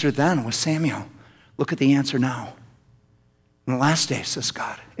 The answer then was Samuel. Look at the answer now. In the last days, says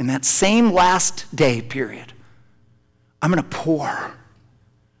God, in that same last day period, I'm going to pour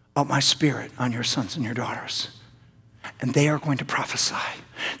out my spirit on your sons and your daughters, and they are going to prophesy.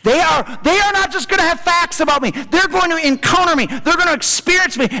 They are not just going to have facts about me. They're going to encounter me. They're going to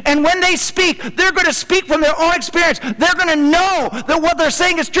experience me. And when they speak, they're going to speak from their own experience. They're going to know that what they're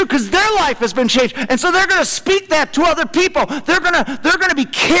saying is true because their life has been changed. And so they're going to speak that to other people. They're going to be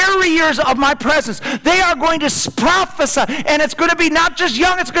carriers of my presence. They are going to prophesy. And it's going to be not just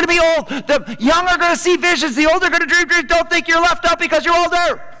young, it's going to be old. The young are going to see visions. The old are going to dream dreams. Don't think you're left out because you're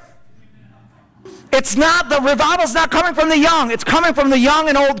older. It's not, the revival's not coming from the young. It's coming from the young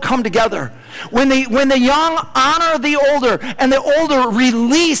and old come together. When the young honor the older and the older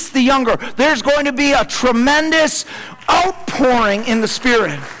release the younger, there's going to be a tremendous outpouring in the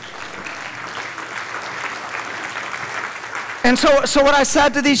Spirit. And so what I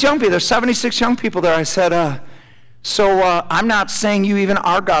said to these young people, there's 76 young people there, I said, I'm not saying you even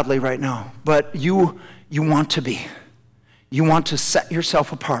are godly right now, but you want to be. You want to set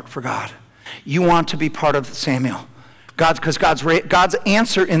yourself apart for God. You want to be part of Samuel. God's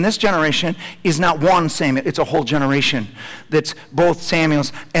answer in this generation is not one Samuel, it's a whole generation that's both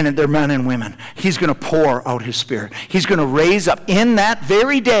Samuels and they're men and women. He's going to pour out his Spirit. He's going to raise up, in that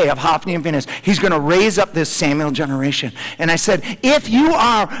very day of Hophni and Phinehas, he's going to raise up this Samuel generation. And I said, if you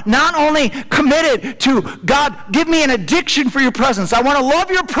are not only committed to, God, give me an addiction for your presence, I want to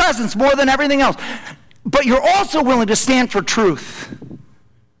love your presence more than everything else, but you're also willing to stand for truth.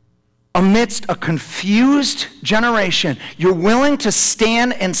 Amidst a confused generation, you're willing to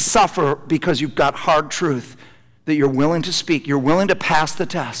stand and suffer because you've got hard truth that you're willing to speak. You're willing to pass the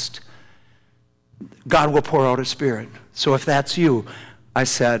test. God will pour out his Spirit. So if that's you, I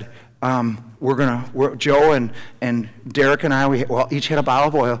said, Joe and Derek and I, we each had a bottle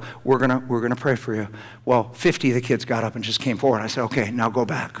of oil. We're gonna pray for you. Well, 50 of the kids got up and just came forward. I said, okay, now go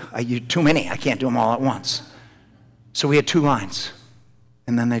back. Too many. I can't do them all at once. So we had 2 lines.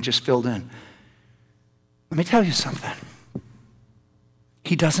 And then they just filled in. Let me tell you something.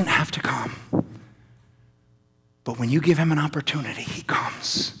 He doesn't have to come. But when you give him an opportunity, he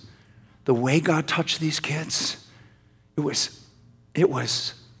comes. The way God touched these kids, it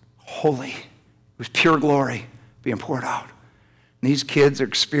was holy. It was pure glory being poured out. And these kids are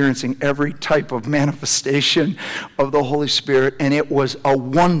experiencing every type of manifestation of the Holy Spirit, and it was a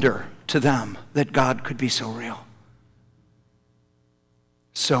wonder to them that God could be so real.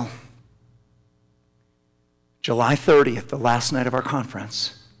 So, July 30th, the last night of our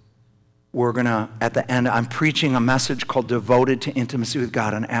conference, we're going to, at the end, I'm preaching a message called Devoted to Intimacy with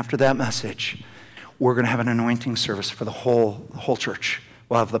God. And after that message, we're going to have an anointing service for the whole church.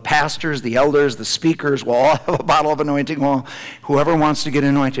 We'll have the pastors, the elders, the speakers. We'll all have a bottle of anointing oil. Whoever wants to get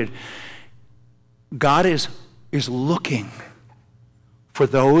anointed. God is looking for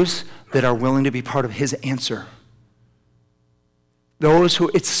those that are willing to be part of his answer. Those who,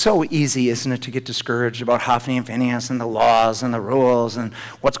 it's so easy, isn't it, to get discouraged about Hophni and Phinehas and the laws and the rules and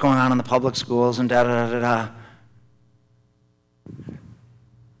what's going on in the public schools and da-da-da-da-da.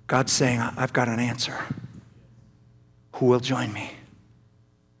 God's saying, I've got an answer. Who will join me?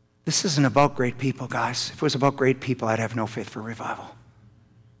 This isn't about great people, guys. If it was about great people, I'd have no faith for revival.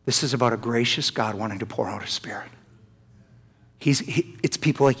 This is about a gracious God wanting to pour out his Spirit. It's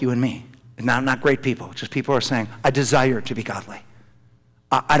people like you and me. Not great people, just people who are saying, I desire to be godly.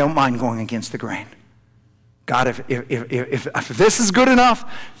 I don't mind going against the grain. God, if this is good enough,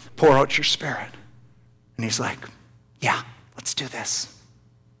 pour out your Spirit. And he's like, yeah, let's do this.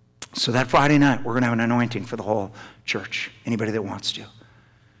 So that Friday night, we're going to have an anointing for the whole church. Anybody that wants to.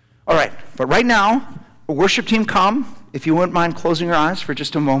 All right, but right now, a worship team come. If you wouldn't mind closing your eyes for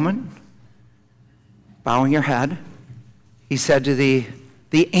just a moment, bowing your head. He said to the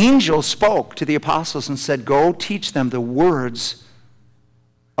angel spoke to the apostles and said, go teach them the words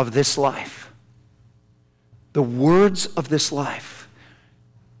of this life. The words of this life.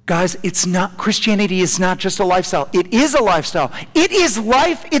 Guys, Christianity is not just a lifestyle. It is a lifestyle. It is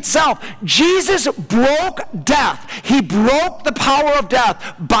life itself. Jesus broke death. He broke the power of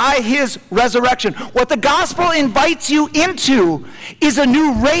death by his resurrection. What the gospel invites you into is a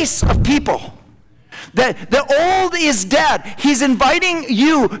new race of people. The old is dead. He's inviting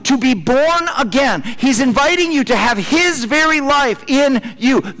you to be born again. He's inviting you to have his very life in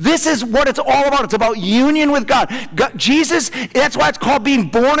you. This is what it's all about. It's about union with God. Jesus, that's why it's called being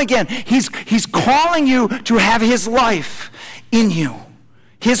born again. He's calling you to have his life in you.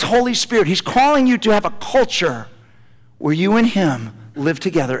 His Holy Spirit. He's calling you to have a culture where you and him live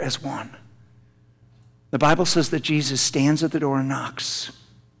together as one. The Bible says that Jesus stands at the door and knocks.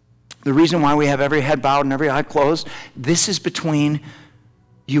 The reason why we have every head bowed and every eye closed, this is between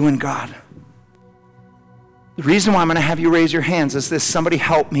you and God. The reason why I'm going to have you raise your hands is this: somebody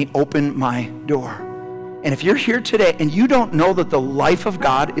help me open my door. And if you're here today and you don't know that the life of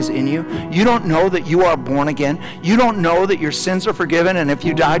God is in you, you don't know that you are born again, you don't know that your sins are forgiven and if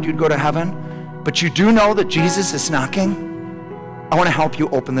you died you'd go to heaven, but you do know that Jesus is knocking, I want to help you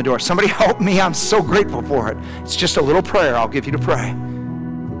open the door. Somebody help me. I'm so grateful for it. It's just a little prayer I'll give you to pray.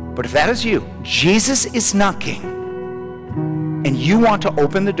 But if that is you, Jesus is knocking, and you want to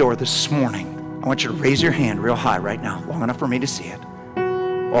open the door this morning, I want you to raise your hand real high right now, long enough for me to see it.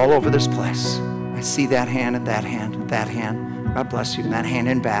 All over this place. I see that hand and that hand and that hand. God bless you. And that hand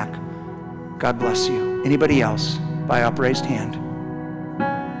and back. God bless you. Anybody else by upraised hand?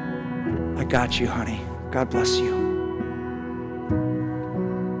 I got you, honey. God bless you.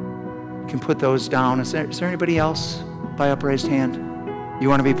 You can put those down. Is there anybody else by upraised hand? You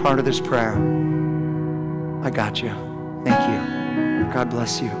want to be part of this prayer? I got you. Thank you. God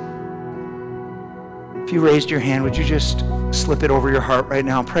bless you. If you raised your hand, would you just slip it over your heart right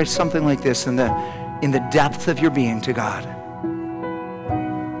now? Pray something like this, and in the depth of your being to God.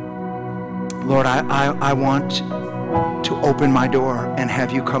 Lord, I want to open my door and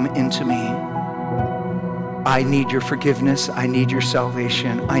have you come into me. I need your forgiveness. I need your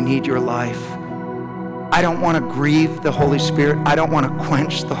salvation. I need your life. I don't want to grieve the Holy Spirit. I don't want to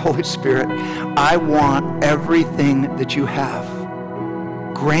quench the Holy Spirit. I want everything that you have.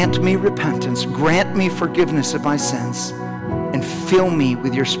 Grant me repentance. Grant me forgiveness of my sins. And fill me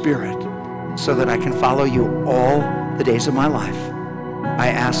with your Spirit so that I can follow you all the days of my life. I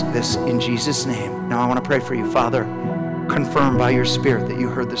ask this in Jesus' name. Now I want to pray for you. Father, confirm by your Spirit that you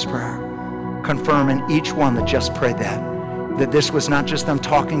heard this prayer. Confirm in each one that just prayed that this was not just them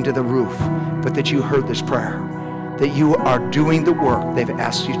talking to the roof, but that you heard this prayer, that you are doing the work they've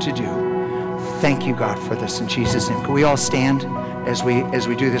asked you to do. Thank you, God, for this in Jesus' name. Can we all stand as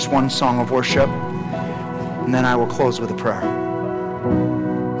we do this one song of worship? And then I will close with a prayer.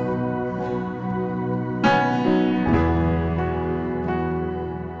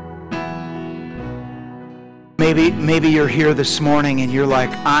 Maybe you're here this morning and you're like,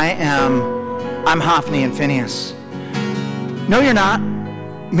 I'm Hophni and Phineas. No, you're not.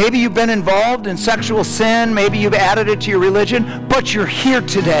 Maybe you've been involved in sexual sin. Maybe you've added it to your religion, but you're here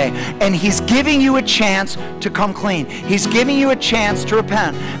today, and he's giving you a chance to come clean. He's giving you a chance to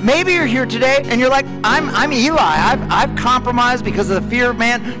repent. Maybe you're here today, and you're like, I'm Eli. I've compromised because of the fear of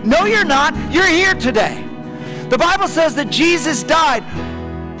man. No, you're not. You're here today. The Bible says that Jesus died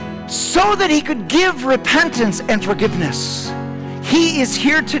so that he could give repentance and forgiveness. He is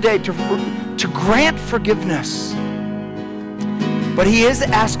here today to grant forgiveness. But he is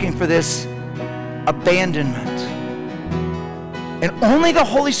asking for this abandonment. And only the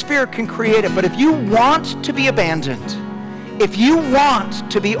Holy Spirit can create it. But if you want to be abandoned, if you want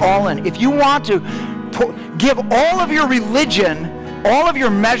to be all in, if you want to give all of your religion, all of your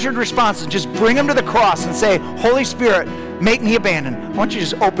measured responses, just bring them to the cross and say, Holy Spirit, make me abandoned. Why don't you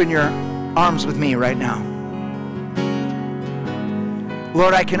just open your arms with me right now?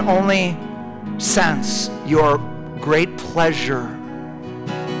 Lord, I can only sense your great pleasure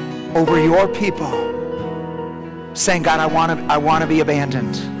over your people, saying, God, I want to be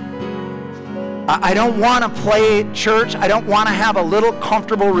abandoned. I don't want to play church. I don't want to have a little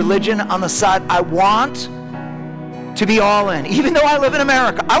comfortable religion on the side. I want to be all in. Even though I live in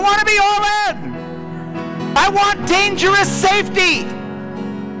America, I want to be all in. I want dangerous safety.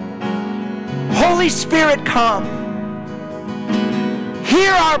 Holy Spirit, come.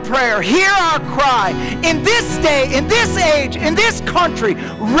 Hear our prayer, hear our cry. In this day, in this age, in this country,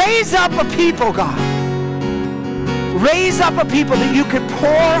 raise up a people, God. Raise up a people that you could pour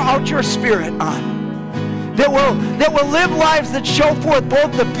out your Spirit on. That will live lives that show forth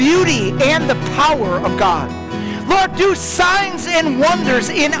both the beauty and the power of God. Lord, do signs and wonders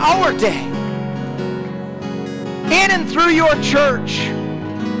in our day. In and through your church.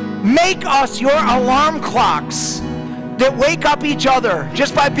 Make us your alarm clocks that wake up each other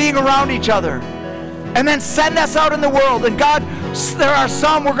just by being around each other. And then send us out in the world. And God, there are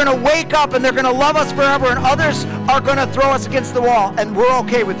some we're going to wake up and they're going to love us forever, and others are going to throw us against the wall, and we're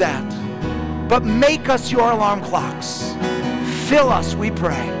okay with that. But make us your alarm clocks. Fill us, we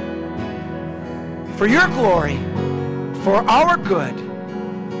pray, for your glory, for our good,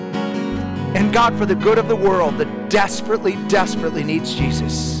 and God, for the good of the world that desperately, desperately needs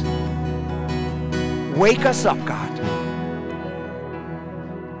Jesus. Wake us up, God.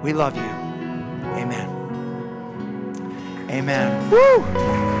 We love you. Amen. Amen. Woo!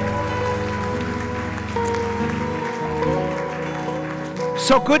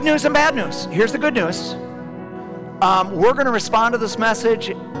 So good news and bad news. Here's the good news. We're going to respond to this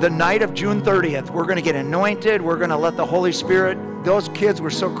message the night of June 30th. We're going to get anointed. We're going to let the Holy Spirit, those kids were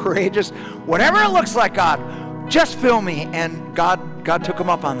so courageous. Whatever it looks like, God, just fill me. And God took them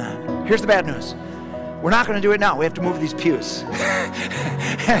up on that. Here's the bad news. We're not going to do it now. We have to move these pews.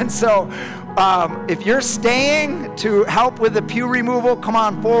 And so if you're staying to help with the pew removal, come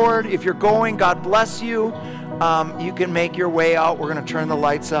on forward. If you're going, God bless you. You can make your way out. We're going to turn the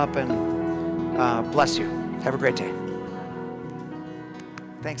lights up and bless you. Have a great day.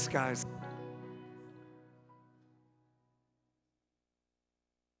 Thanks, guys.